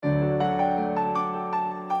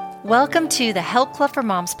Welcome to the Help Club for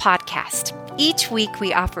Moms podcast. Each week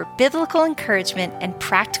we offer biblical encouragement and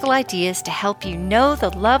practical ideas to help you know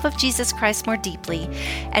the love of Jesus Christ more deeply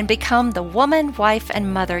and become the woman, wife,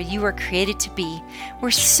 and mother you were created to be.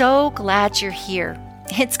 We're so glad you're here.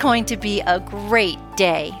 It's going to be a great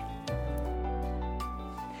day.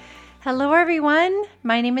 Hello, everyone.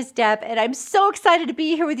 My name is Deb, and I'm so excited to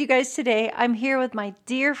be here with you guys today. I'm here with my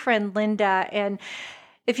dear friend, Linda, and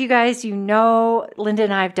if you guys, Linda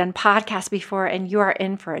and I have done podcasts before, and you are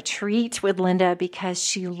in for a treat with Linda because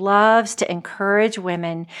she loves to encourage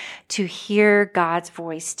women to hear God's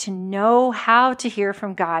voice, to know how to hear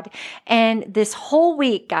from God. And this whole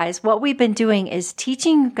week, guys, what we've been doing is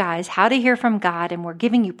teaching you guys how to hear from God, and we're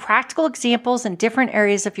giving you practical examples in different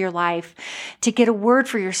areas of your life to get a word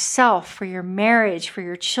for yourself, for your marriage, for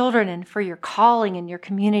your children, and for your calling and your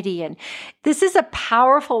community. And this is a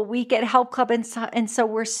powerful week at Help Club, and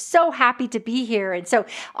so we're so happy to be here. And so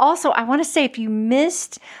also, I want to say, if you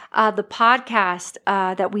missed the podcast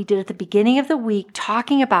that we did at the beginning of the week,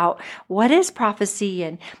 talking about what is prophecy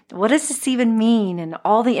and what does this even mean and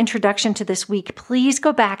all the introduction to this week, please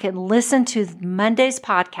go back and listen to Monday's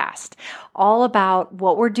podcast, all about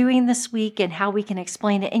what we're doing this week and how we can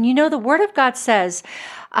explain it. And the Word of God says,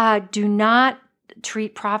 do not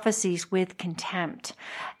treat prophecies with contempt.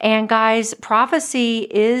 And guys, prophecy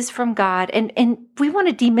is from God, and we want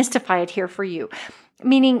to demystify it here for you,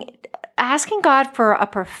 meaning asking God for a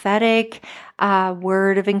prophetic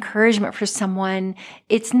word of encouragement for someone.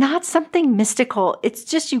 It's not something mystical. It's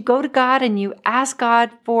just you go to God and you ask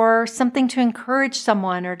God for something to encourage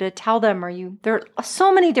someone or to tell them, there are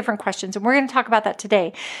so many different questions, and we're going to talk about that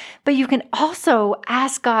today. But you can also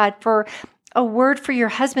ask God for a word for your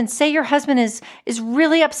husband. Say your husband is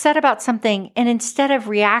really upset about something, and instead of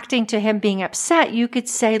reacting to him being upset, you could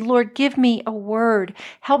say, Lord, give me a word.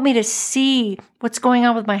 Help me to see what's going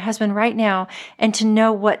on with my husband right now and to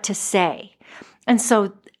know what to say. And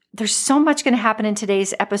so there's so much going to happen in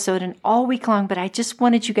today's episode and all week long, but I just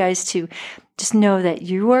wanted you guys to just know that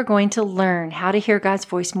you are going to learn how to hear God's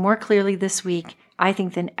voice more clearly this week, I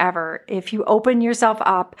think, than ever, if you open yourself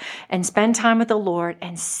up and spend time with the Lord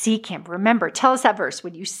and seek Him. Remember, tell us that verse.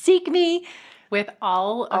 When you seek me with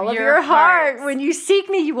all of your heart. When you seek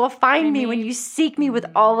me, you will find me. When you seek me with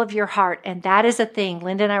all of your heart. And that is a thing.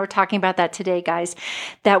 Linda and I were talking about that today, guys,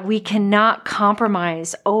 that we cannot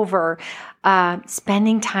compromise over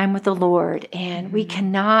spending time with the Lord. And we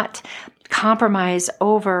cannot compromise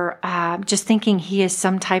over just thinking He is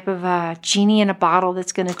some type of a genie in a bottle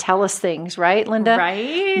that's going to tell us things, right, Linda?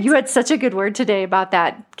 Right. You had such a good word today about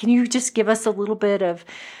that. Can you just give us a little bit of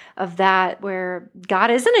that, where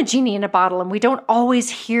God isn't a genie in a bottle and we don't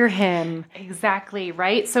always hear Him? Exactly,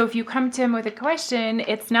 right? So if you come to Him with a question,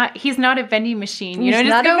 He's not a vending machine. He's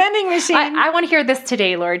not a vending machine. I want to hear this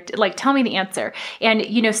today, Lord. Like, tell me the answer. And,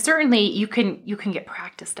 certainly you can get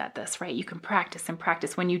practiced at this, right? You can practice and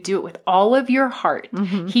practice. When you do it with all of your heart,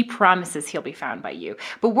 He promises He'll be found by you.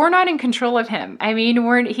 But we're not in control of Him. I mean,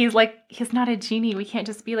 He's not a genie. We can't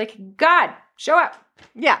just be like, God, show up.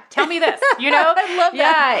 Yeah. Tell me this, I love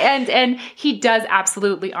that. Yeah. And He does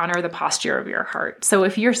absolutely honor the posture of your heart. So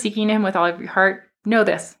if you're seeking Him with all of your heart, know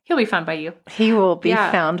this, He'll be found by you. He will be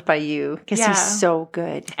found by you because He's so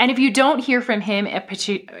good. And if you don't hear from Him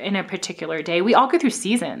in a particular day, we all go through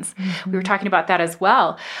seasons. We were talking about that as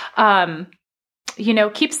well.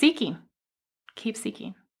 Keep seeking. Keep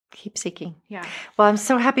seeking. Keep seeking. Yeah. Well, I'm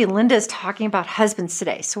so happy Linda's talking about husbands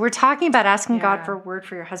today. So we're talking about asking God for a word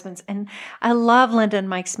for your husbands. And I love Linda and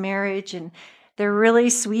Mike's marriage, and they're really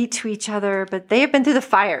sweet to each other, but they have been through the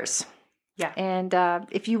fires. Yeah. And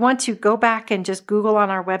if you want to go back and just Google on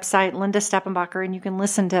our website, Linda Steppenbacher, and you can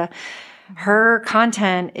listen to her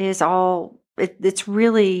content it's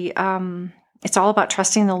really, it's all about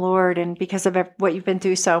trusting the Lord and because of what you've been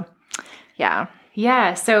through. So yeah.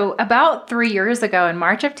 Yeah. So about 3 years ago, in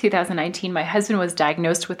March of 2019, my husband was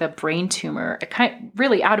diagnosed with a brain tumor,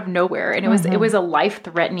 really out of nowhere. And it was a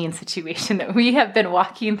life-threatening situation that we have been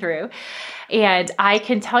walking through. And I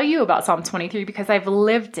can tell you about Psalm 23 because I've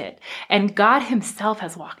lived it. And God Himself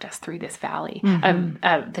has walked us through this valley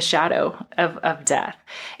of the shadow of death.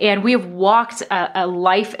 And we have walked a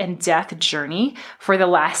life and death journey for the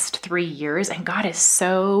last 3 years. And God is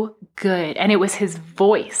so good. And it was His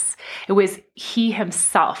voice. It was He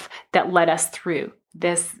Himself that led us through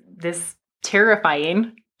this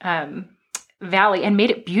terrifying valley and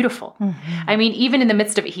made it beautiful. I mean, even in the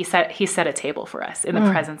midst of it, he set a table for us in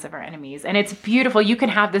the presence of our enemies. And it's beautiful. You can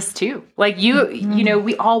have this too. Like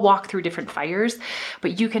we all walk through different fires,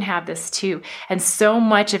 but you can have this too. And so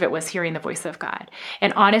much of it was hearing the voice of God.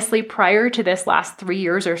 And honestly, prior to this last 3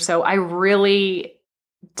 years or so, I really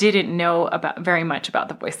didn't know very much about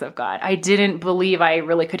the voice of God. I didn't believe I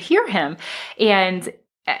really could hear him. And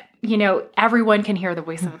everyone can hear the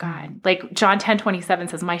voice of God. Like John 10:27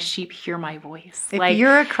 says, my sheep hear my voice. If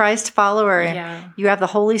you're a Christ follower, you have the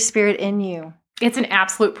Holy Spirit in you. It's an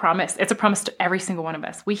absolute promise. It's a promise to every single one of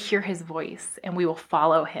us. We hear his voice and we will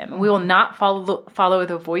follow him. We will not follow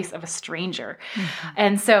the voice of a stranger.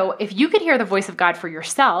 And so if you can hear the voice of God for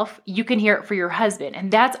yourself, you can hear it for your husband. And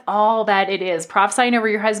that's all that it is. Prophesying over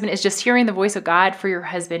your husband is just hearing the voice of God for your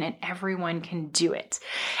husband, and everyone can do it.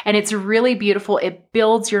 And it's really beautiful. It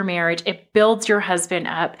builds your marriage. It builds your husband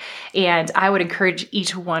up. And I would encourage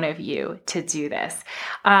each one of you to do this.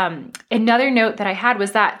 Another note that I had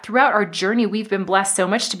was that throughout our journey, we've been blessed so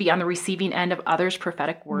much to be on the receiving end of others'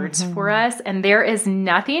 prophetic words for us. And there is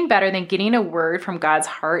nothing better than getting a word from God's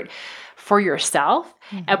heart for yourself.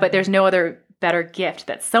 But there's no other better gift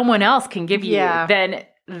that someone else can give you than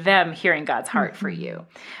them hearing God's heart for you.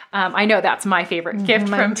 I know that's my favorite gift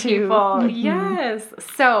from people. Yes.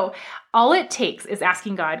 So all it takes is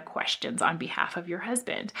asking God questions on behalf of your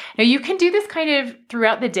husband. Now, you can do this kind of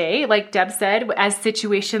throughout the day, like Deb said, as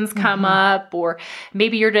situations come up, or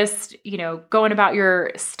maybe you're just, going about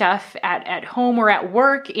your stuff at home or at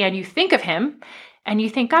work, and you think of him and you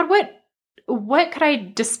think, God, what could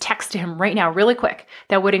I just text to him right now really quick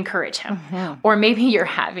that would encourage him? Or maybe you're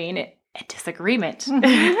having a disagreement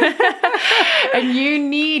and you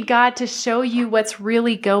need God to show you what's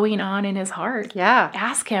really going on in his heart.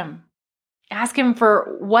 Ask him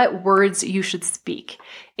for what words you should speak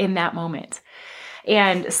in that moment.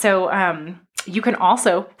 And so you can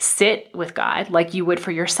also sit with God like you would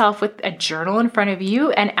for yourself with a journal in front of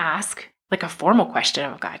you and ask like a formal question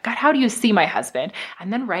of God. God, how do you see my husband?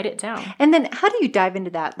 And then write it down. And then how do you dive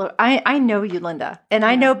into that? Look, I know you, Linda, and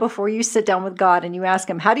I know before you sit down with God and you ask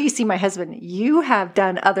him, how do you see my husband? You have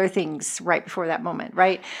done other things right before that moment,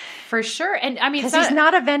 right? For sure. And I mean, because he's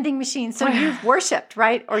not a vending machine. So you've worshiped,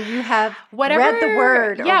 right? Or you have read the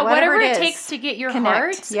word. Yeah, or whatever it takes to get your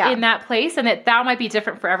heart in that place. And that might be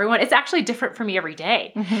different for everyone. It's actually different for me every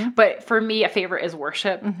day. But for me, a favorite is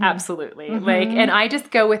worship. Absolutely. And I just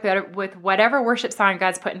go with whatever worship song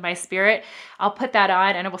God's put in my spirit. I'll put that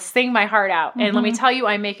on and I will sing my heart out. And let me tell you,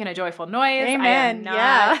 I'm making a joyful noise. Amen. I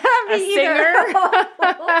am not a singer.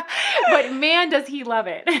 But man, does he love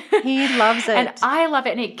it. He loves it. And I love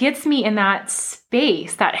it. And it gets me in that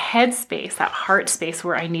space, that head space, that heart space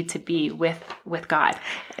where I need to be with God.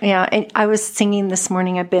 Yeah. And I was singing this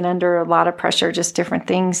morning. I've been under a lot of pressure, just different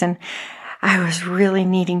things. And I was really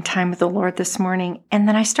needing time with the Lord this morning. And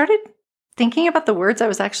then I started thinking about the words I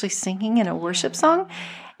was actually singing in a worship song.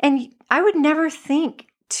 And I would never think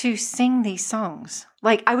to sing these songs.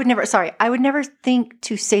 I would never think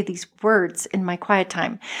to say these words in my quiet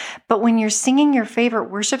time. But when you're singing your favorite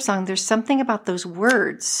worship song, there's something about those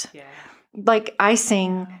words. Yeah. Like I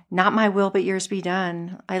sing, not my will, but yours be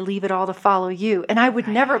done. I leave it all to follow you. And I would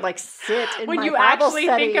never sit in when my you Bible actually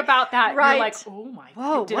study. think about that, right. You're like, oh my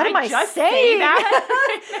God, did what am I just saying? Say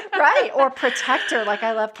that? Right. Or protector. Like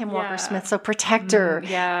I love Kim Walker Smith. So protector,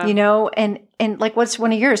 and like, what's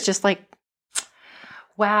one of yours? Just like,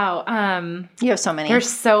 wow. You have so many. There's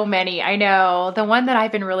so many. I know. The one that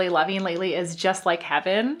I've been really loving lately is Just Like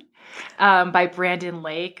Heaven. By Brandon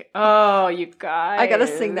Lake. Oh, you guys. I got to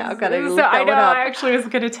sing that. I actually was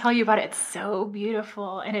going to tell you about it. It's so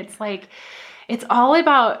beautiful. And it's all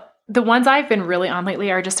about, the ones I've been really on lately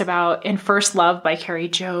are just about In First Love by Carrie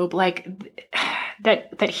Job.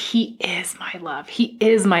 That he is my love. He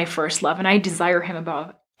is my first love. And I desire him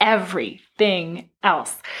above everything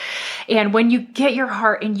else. And when you get your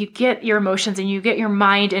heart and you get your emotions and you get your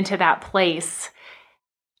mind into that place,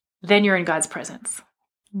 then you're in God's presence.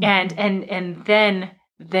 And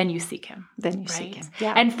then you seek him. Then you seek him.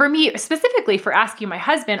 Yeah. And for me, specifically for asking my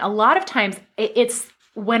husband, a lot of times it's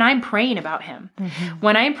when I'm praying about him.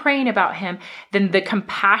 When I'm praying about him, then the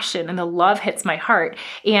compassion and the love hits my heart.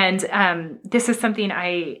 And this is something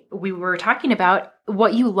we were talking about.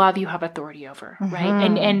 What you love, you have authority over, right?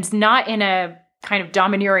 And not in a kind of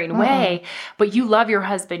domineering way, but you love your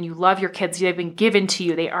husband, you love your kids, they've been given to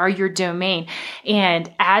you, they are your domain.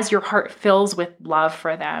 And as your heart fills with love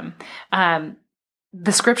for them,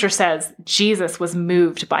 the scripture says Jesus was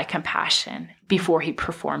moved by compassion before he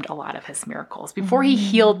performed a lot of his miracles. Before he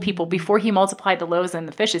healed people, before he multiplied the loaves and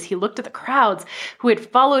the fishes, he looked at the crowds who had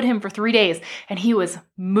followed him for 3 days, and he was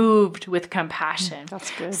moved with compassion.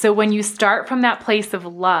 That's good. So when you start from that place of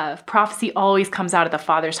love, prophecy always comes out of the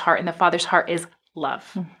Father's heart, and the Father's heart is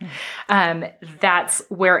love. That's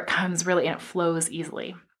where it comes really, and it flows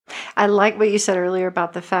easily. I like what you said earlier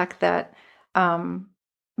about the fact that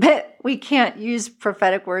But we can't use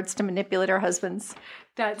prophetic words to manipulate our husbands.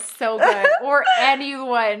 That's so good. Or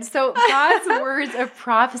anyone. So God's words of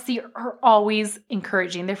prophecy are always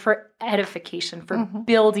encouraging. They're for edification, for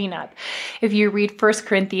building up. If you read 1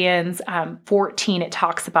 Corinthians 14, it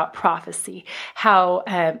talks about prophecy, how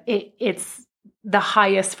it's the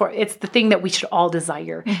highest it's the thing that we should all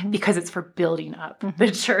desire because it's for building up the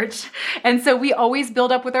church. And so we always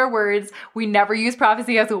build up with our words. We never use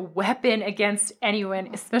prophecy as a weapon against anyone,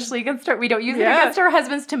 especially against we don't use it against our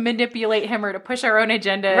husbands to manipulate him or to push our own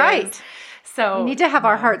agendas. Right. So we need to have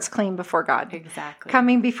our hearts clean before God. Exactly.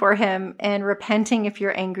 Coming before him and repenting if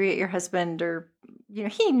you're angry at your husband or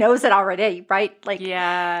he knows it already, right? Like,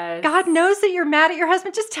 yes. God knows that you're mad at your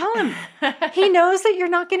husband. Just tell him. He knows that you're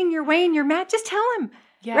not getting your way and you're mad. Just tell him,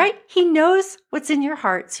 right? He knows what's in your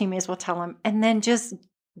heart, so you may as well tell him. And then just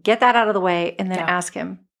get that out of the way and then ask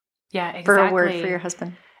him for a word for your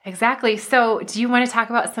husband. Exactly. So do you want to talk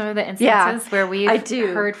about some of the instances where we've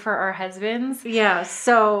heard for our husbands? Yeah.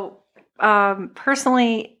 So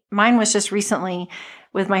personally, mine was just recently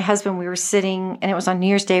with my husband. We were sitting, and it was on New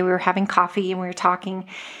Year's Day. We were having coffee, and we were talking,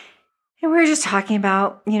 and we were just talking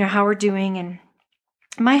about, how we're doing. And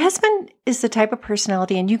my husband is the type of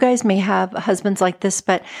personality, and you guys may have husbands like this,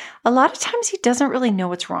 but a lot of times he doesn't really know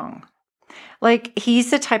what's wrong. Like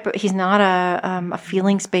he's not a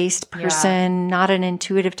feelings-based person, not an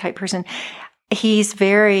intuitive type person. He's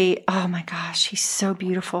very, oh my gosh, he's so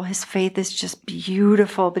beautiful. His faith is just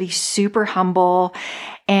beautiful, but he's super humble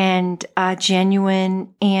and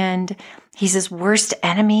genuine. And he's his worst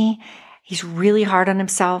enemy. He's really hard on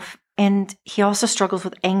himself. And he also struggles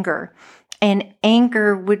with anger. And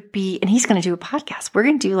anger would be, and he's going to do a podcast. We're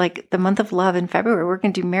going to do like the month of love in February. We're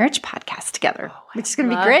going to do marriage podcast together, which is going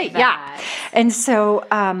to be great. That. Yeah. And so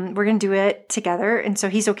we're going to do it together. And so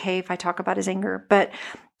he's okay if I talk about his anger. But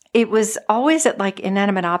it was always at like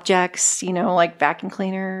inanimate objects, like vacuum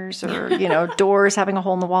cleaners or, doors having a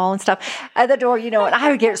hole in the wall and stuff at the door, and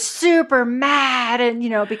I would get super mad and,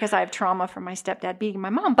 because I have trauma from my stepdad beating my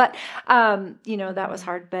mom, but, that was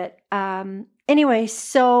hard. But, anyway,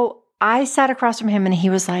 so I sat across from him and he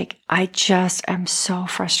was like, I just am so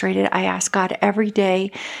frustrated. I ask God every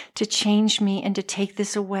day to change me and to take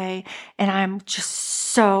this away. And I'm just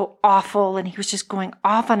so awful. And he was just going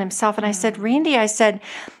off on himself. And I said, Randy, you're the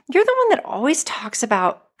one that always talks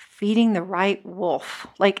about feeding the right wolf.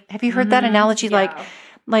 Like, have you heard that analogy? Yeah.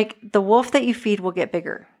 Like the wolf that you feed will get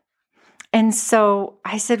bigger. And so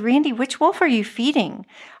I said, Randy, which wolf are you feeding?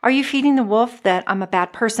 Are you feeding the wolf that I'm a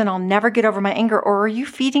bad person, I'll never get over my anger? Or are you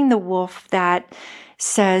feeding the wolf that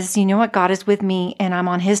says, you know what, God is with me and I'm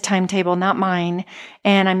on his timetable, not mine.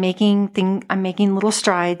 And I'm making little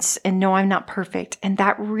strides and no, I'm not perfect. And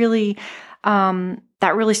that really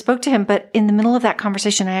spoke to him. But in the middle of that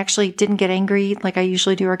conversation, I actually didn't get angry like I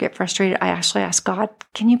usually do or get frustrated. I actually asked God,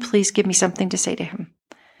 can you please give me something to say to him?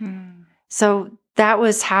 So that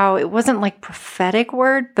was how, it wasn't like prophetic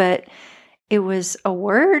word, but it was a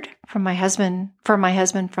word from my husband,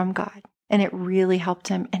 from God. And it really helped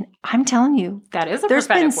him. And I'm telling you, that is a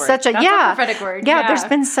prophetic word. That's a prophetic word. Yeah, there's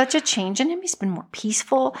been such a change in him. He's been more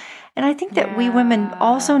peaceful. And I think that we women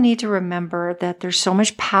also need to remember that there's so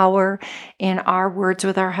much power in our words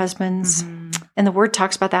with our husbands. And the word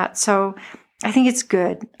talks about that. So I think it's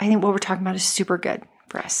good. I think what we're talking about is super good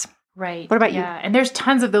for us. Right. What about you? And there's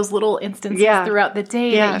tons of those little instances throughout the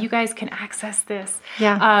day that you guys can access this.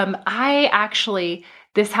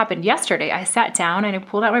 This happened yesterday. I sat down and I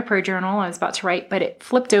pulled out my prayer journal. I was about to write, but it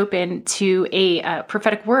flipped open to a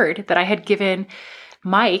prophetic word that I had given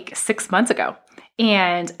Mike 6 months ago.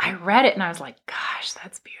 And I read it and I was like, gosh,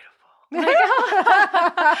 that's beautiful.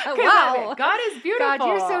 Wow. God is beautiful. God,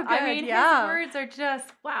 you're so good. I mean, his words are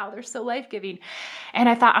just, wow, they're so life-giving. And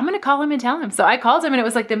I thought, I'm going to call him and tell him. So I called him and it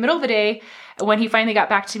was like the middle of the day when he finally got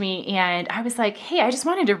back to me. And I was like, hey, I just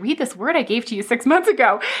wanted to read this word I gave to you 6 months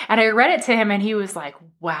ago. And I read it to him and he was like,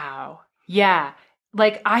 wow, yeah.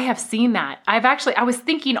 Like, I have seen that. I was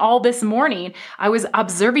thinking all this morning, I was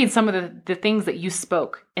observing some of the things that you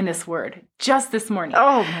spoke in this word just this morning.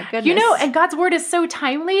 Oh my goodness. And God's word is so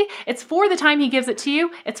timely. It's for the time he gives it to you.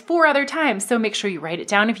 It's for other times. So make sure you write it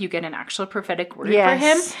down if you get an actual prophetic word for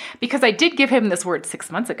him. Because I did give him this word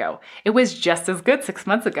 6 months ago. It was just as good 6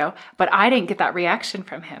 months ago, but I didn't get that reaction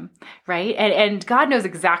from him, right? And God knows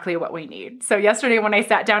exactly what we need. So yesterday when I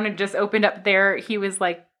sat down and just opened up there, he was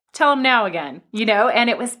like, tell him now again, and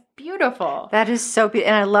it was beautiful. That is so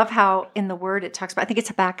beautiful. And I love how in the word it talks about, I think it's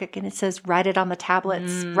Habakkuk, and it says, write it on the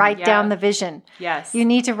tablets, write down the vision. Yes. You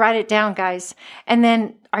need to write it down, guys. And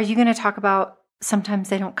then are you going to talk about sometimes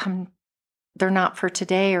they don't come they're not for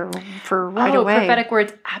today or for right away. Prophetic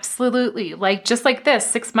words, absolutely. Like just like this,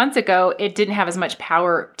 6 months ago, it didn't have as much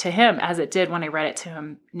power to him as it did when I read it to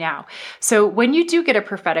him now. So when you do get a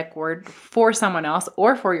prophetic word for someone else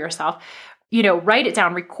or for yourself, write it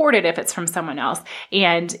down, record it if it's from someone else.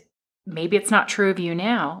 And maybe it's not true of you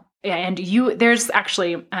now. And there's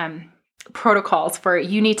actually protocols for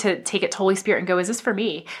you need to take it to Holy Spirit and go, is this for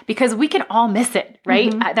me? Because we can all miss it,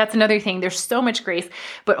 right? Mm-hmm. That's another thing. There's so much grace,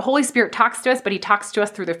 but Holy Spirit talks to us, but he talks to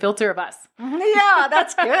us through the filter of us. Yeah,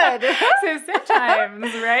 that's good. So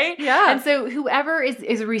sometimes, right? Yeah. And so whoever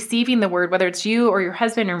is receiving the word, whether it's you or your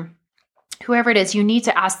husband or whoever it is, you need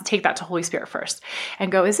to take that to Holy Spirit first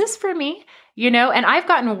and go, is this for me? And I've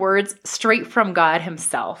gotten words straight from God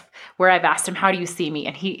himself where I've asked him, how do you see me?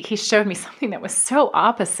 And he showed me something that was so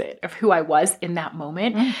opposite of who I was in that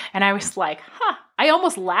moment. And I was like, I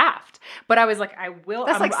almost laughed, but I was like, I will.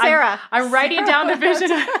 That's like Sarah. I'm writing down the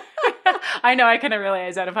vision. I know I can really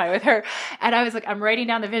identify with her. And I was like, I'm writing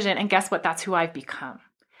down the vision. And guess what? That's who I've become.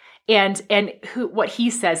 And what he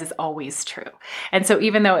says is always true. And so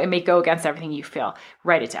even though it may go against everything you feel,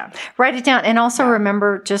 write it down. Write it down. And also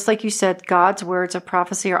remember, just like you said, God's words of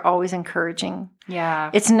prophecy are always encouraging.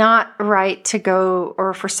 Yeah. It's not right to go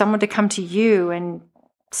or for someone to come to you and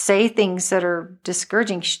say things that are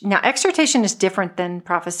discouraging. Now, exhortation is different than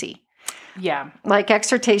prophecy. Yeah. Like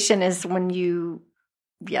exhortation is when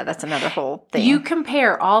that's another whole thing. You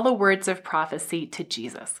compare all the words of prophecy to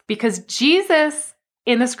Jesus because Jesus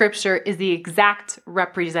in the scripture is the exact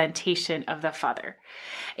representation of the Father.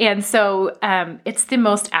 And so it's the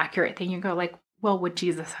most accurate thing. You go like, well, would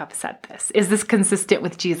Jesus have said this? Is this consistent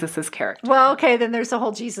with Jesus's character? Well, okay, then there's the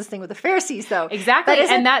whole Jesus thing with the Pharisees, though. Exactly,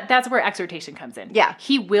 and that's where exhortation comes in. Yeah.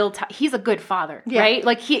 He will, he's a good father, right?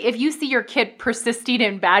 Like if you see your kid persisting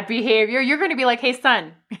in bad behavior, you're going to be like, hey,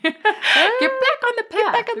 son, get back on the path,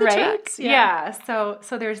 get back on the tracks. Yeah, so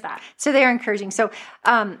there's that. So they are encouraging. So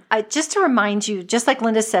just to remind you, just like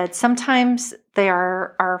Linda said, sometimes they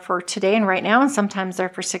are for today and right now, and sometimes they're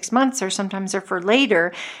for 6 months, or sometimes they're for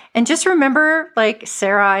later. And just remember, like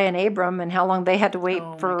Sarai and Abram, and how long they had to wait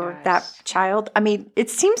for that child. I mean, it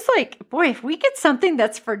seems like, boy, if we get something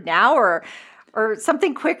that's for now or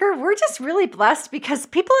something quicker, we're just really blessed because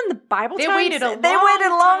people in the Bible they times, waited a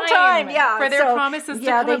long time for their promises to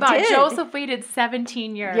come about. Did. Joseph waited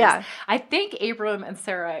 17 years. Yeah. I think Abram and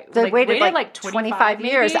Sarah waited like 25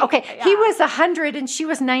 years. Maybe. Okay, he was 100 and she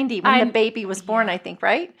was 90 when the baby was born, I think,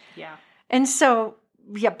 right? Yeah. And so,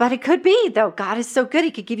 but it could be, though. God is so good.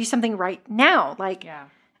 He could give you something right now. Like, yeah.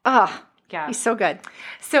 He's so good.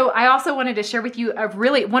 So I also wanted to share with you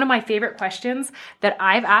one of my favorite questions that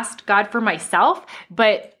I've asked God for myself,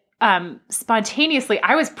 but spontaneously,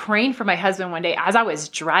 I was praying for my husband one day as I was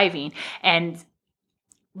driving and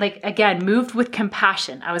moved with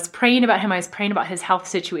compassion. I was praying about him. I was praying about his health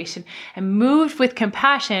situation and moved with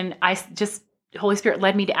compassion. Holy Spirit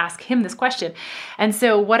led me to ask him this question. And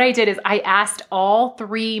so what I did is I asked all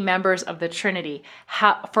 3 members of the Trinity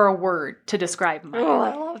for a word to describe Mike. Oh,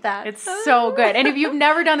 I love that. It's so good. And if you've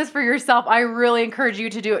never done this for yourself, I really encourage you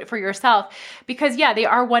to do it for yourself because they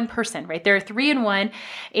are one person, right? They're 3 in 1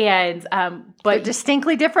 and, but they're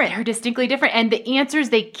distinctly different. They're distinctly different. And the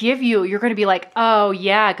answers they give you, you're going to be like, oh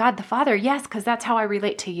yeah, God the Father. Yes. Cause that's how I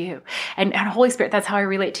relate to you. And Holy Spirit, that's how I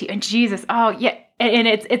relate to you. And Jesus. Oh yeah. And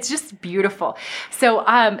it's just beautiful. So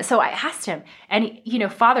I asked him, and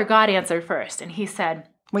Father God answered first, and he said,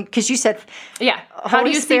 because you said, how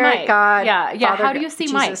do you see Mike? God, Father, how do you see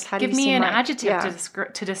Jesus, Mike? Give me an adjective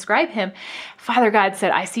to describe him. Father God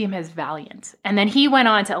said, I see him as valiant. And then he went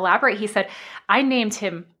on to elaborate. He said, I named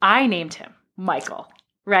him Michael,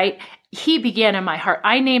 right? He began in my heart.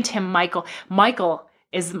 I named him Michael. Michael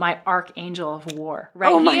is my archangel of war,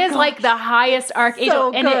 right? He is like the highest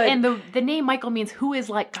archangel. So good. And the name Michael means who is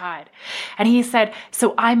like God. And he said,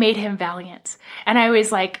 so I made him valiant. And I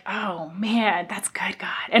was like, oh man, that's good, God.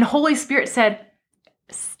 And Holy Spirit said,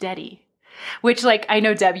 steady. Which I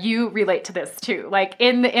know, Deb, you relate to this too. Like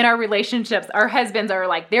in our relationships, our husbands are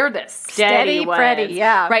like, they're the steady ones, Freddie,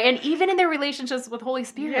 yeah. Right. And even in their relationships with Holy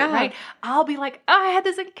Spirit, right? I'll be like, oh, I had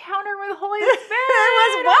this encounter with Holy Spirit.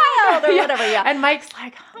 It was wild or whatever. Yeah. And Mike's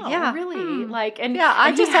like, oh, really?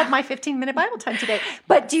 I just had my 15-minute Bible time today.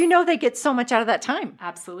 But do you know they get so much out of that time?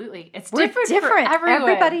 Absolutely. We're different. For everyone.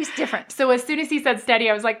 Everybody's different. So as soon as he said steady,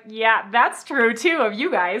 I was like, yeah, that's true too of you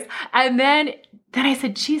guys. And then I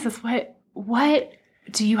said, Jesus, what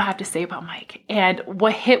do you have to say about Mike? And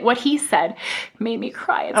what he said made me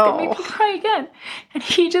cry. It's going to make me cry again. And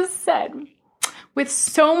he just said, with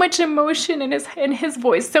so much emotion in his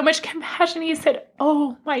voice, so much compassion. He said,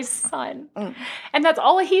 "Oh, my son." And that's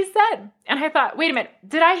all he said. And I thought, wait a minute,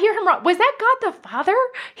 did I hear him wrong? Was that God the Father?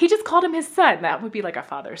 He just called him his son. That would be like a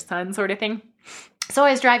father-son sort of thing. So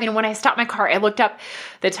I was driving, and when I stopped my car, I looked up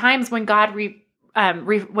the times when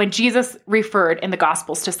when Jesus referred in the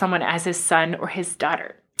Gospels to someone as his son or his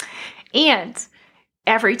daughter. And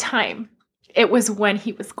every time, it was when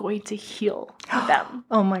he was going to heal them.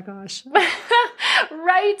 Oh my gosh.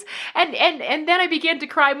 Right? And then I began to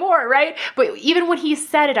cry more, right? But even when he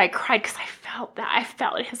said it, I cried because I felt that. I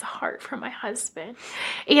felt his heart for my husband.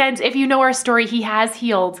 And if you know our story, he has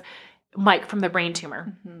healed Mike from the brain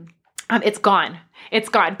tumor. It's gone. It's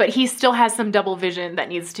gone. But he still has some double vision that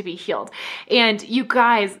needs to be healed. And you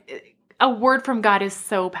guys, a word from God is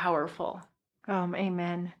so powerful.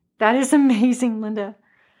 Amen. That is amazing, Linda.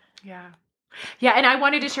 Yeah. Yeah, and I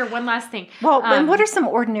wanted to share one last thing. Well, and what are some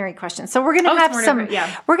ordinary questions? So we're going to have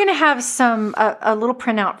we're going to have some a little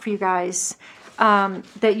printout for you guys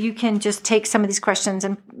that you can just take some of these questions,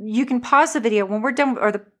 and you can pause the video when we're done,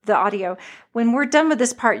 or the audio. When we're done with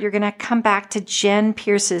this part, you're going to come back to Jen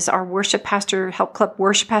Pierce's, our worship pastor, Help Club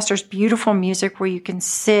worship pastor's beautiful music, where you can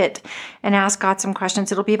sit and ask God some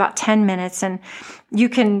questions. It'll be about 10 minutes, and you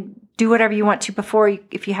can do whatever you want to before,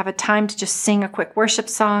 if you have a time to just sing a quick worship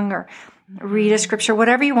song or read a scripture,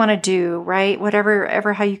 whatever you want to do, right?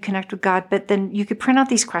 Whatever how you connect with God. But then you could print out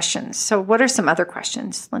these questions. So what are some other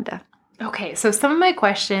questions, Linda? Okay, so some of my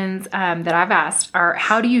questions that I've asked are,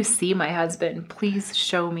 how do you see my husband? Please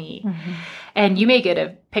show me. And you may get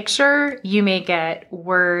a picture, you may get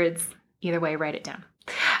words. Either way, write it down.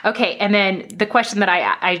 Okay, and then the question that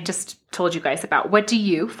I just told you guys about, what do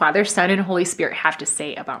you, Father, Son, and Holy Spirit, have to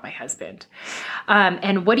say about my husband?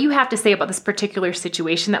 And what do you have to say about this particular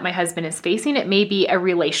situation that my husband is facing? It may be a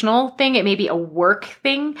relational thing. It may be a work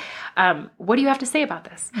thing. What do you have to say about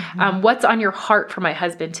this? What's on your heart for my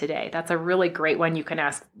husband today? That's a really great one you can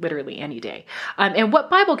ask literally any day. And what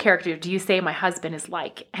Bible character do you say my husband is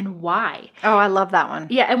like, and why? Oh, I love that one.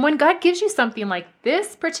 Yeah, and when God gives you something like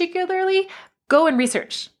this particularly, go and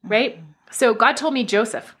research, right? So God told me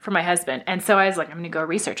Joseph for my husband. And so I was like, I'm going to go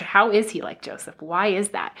research. How is he like Joseph? Why is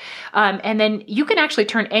that? And then you can actually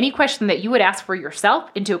turn any question that you would ask for yourself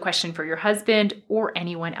into a question for your husband or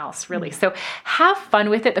anyone else, really. So have fun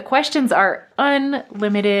with it. The questions are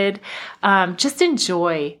unlimited. Just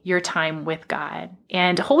enjoy your time with God.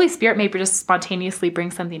 And Holy Spirit may just spontaneously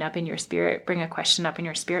bring something up in your spirit, bring a question up in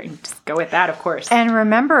your spirit, and just go with that, of course. And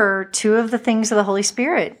remember, 2 of the things of the Holy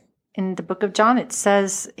Spirit. In the book of John, it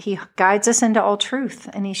says he guides us into all truth,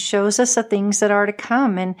 and he shows us the things that are to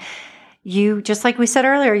come. And you, just like we said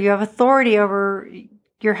earlier, you have authority over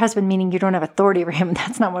your husband, meaning you don't have authority over him.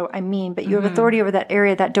 That's not what I mean, but you have authority over that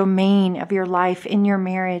area, that domain of your life in your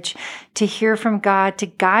marriage, to hear from God, to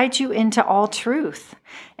guide you into all truth,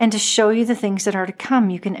 and to show you the things that are to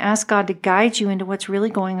come. You can ask God to guide you into what's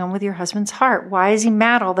really going on with your husband's heart. Why is he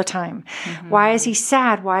mad all the time? Why is he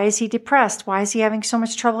sad? Why is he depressed? Why is he having so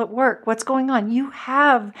much trouble at work? What's going on? You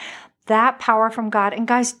have that power from God. And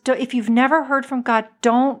guys, if you've never heard from God,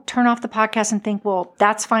 don't turn off the podcast and think, well,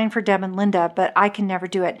 that's fine for Deb and Linda, but I can never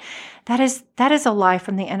do it. That is a lie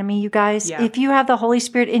from the enemy, you guys. Yeah. If you have the Holy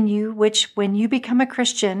Spirit in you, which when you become a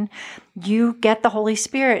Christian, you get the Holy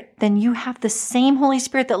Spirit, then you have the same Holy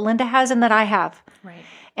Spirit that Linda has and that I have. Right.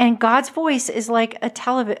 And God's voice is like a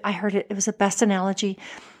television. I heard it. It was the best analogy,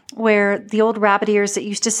 where the old rabbit ears that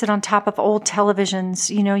used to sit on top of old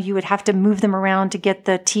televisions, you would have to move them around to get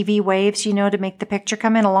the TV waves, to make the picture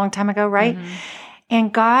come in a long time ago, right?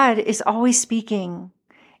 And God is always speaking,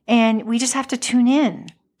 and we just have to tune in.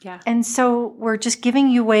 Yeah. And so we're just giving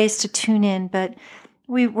you ways to tune in, but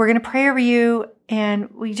we're going to pray over you,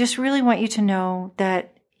 and we just really want you to know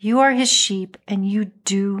that you are his sheep and you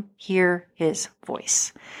do hear his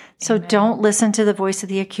voice. So don't listen to the voice of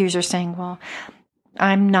the accuser saying, well,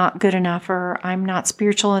 I'm not good enough, or I'm not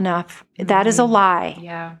spiritual enough. That is a lie.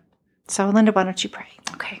 Yeah. So Linda, why don't you pray?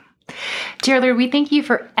 Okay. Dear Lord, we thank you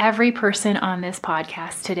for every person on this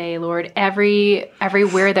podcast today, Lord.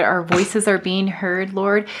 Everywhere that our voices are being heard,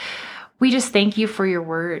 Lord. We just thank you for your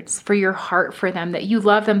words, for your heart for them, that you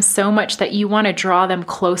love them so much that you want to draw them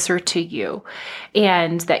closer to you,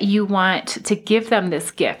 and that you want to give them this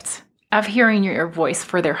gift hearing your voice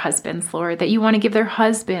for their husbands, Lord, that you want to give their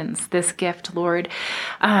husbands this gift, Lord.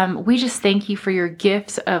 We just thank you for your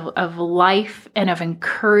gift of life and of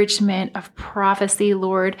encouragement, of prophecy,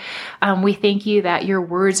 Lord. We thank you that your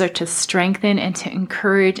words are to strengthen and to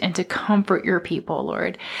encourage and to comfort your people,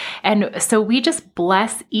 Lord. And so we just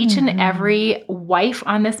bless each and every wife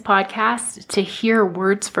on this podcast to hear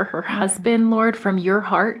words for her husband, Lord, from your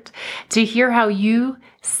heart, to hear how you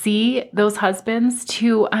see those husbands,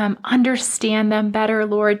 to understand them better,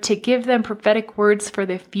 Lord, to give them prophetic words for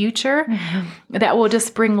the future that will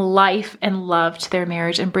just bring life and love to their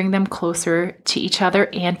marriage and bring them closer to each other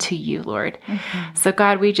and to you, Lord. So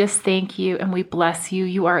God, we just thank you and we bless you.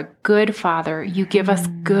 You are a good Father. You give us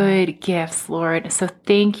good gifts, Lord. So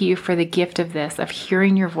thank you for the gift of this, of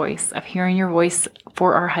hearing your voice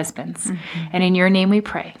for our husbands. And in your name we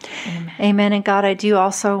pray. Amen. Amen. And God, I do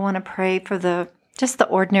also want to pray for just the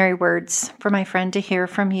ordinary words for my friend to hear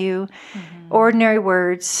from you. Ordinary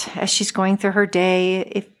words as she's going through her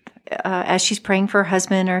day, as she's praying for her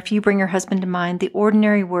husband, or if you bring your husband to mind, the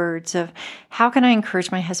ordinary words of how can I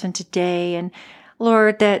encourage my husband today? And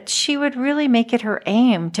Lord, that she would really make it her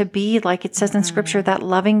aim to be, like it says in Scripture, that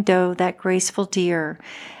loving doe, that graceful deer.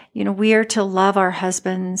 You know, we are to love our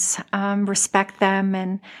husbands, respect them,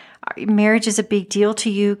 and marriage is a big deal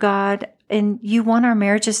to you, God. And you want our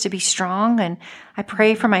marriages to be strong. And I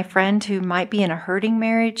pray for my friend who might be in a hurting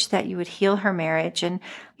marriage, that you would heal her marriage. And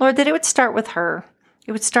Lord, that it would start with her.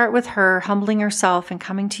 It would start with her humbling herself and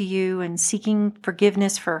coming to you and seeking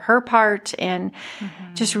forgiveness for her part, and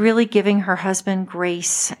just really giving her husband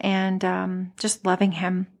grace and just loving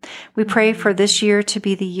him. We pray for this year to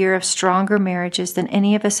be the year of stronger marriages than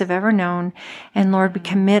any of us have ever known. And Lord, we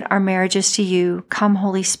commit our marriages to you. Come,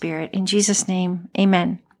 Holy Spirit. In Jesus' name,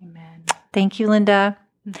 amen. Thank you, Linda.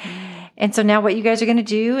 And so now what you guys are going to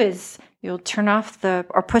do is you'll turn off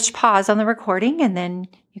or push pause on the recording, and then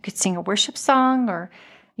you could sing a worship song, or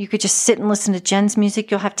you could just sit and listen to Jen's music.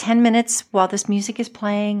 You'll have 10 minutes while this music is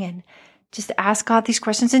playing, and just ask God these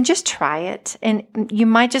questions and just try it. And you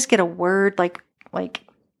might just get a word like I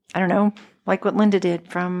don't know, like what Linda did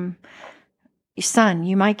from your son.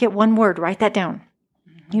 You might get one word, write that down.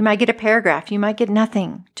 You might get a paragraph. You might get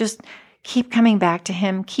nothing. Just keep coming back to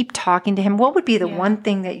him. Keep talking to him. What would be the one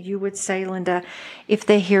thing that you would say, Linda, if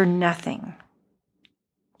they hear nothing?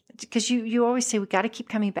 Because you always say we got to keep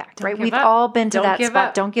coming back, right? We've all been to that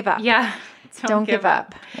spot. Don't give up. Yeah. Don't give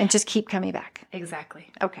up. And just keep coming back. Exactly.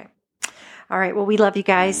 Okay. All right. Well, we love you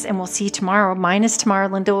guys, and we'll see you tomorrow. Mine is tomorrow.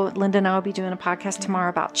 Linda and I will be doing a podcast tomorrow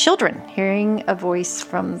about children, hearing a voice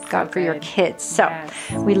from God for your kids. So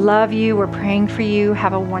we love you. We're praying for you.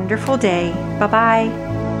 Have a wonderful day.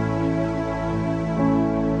 Bye-bye.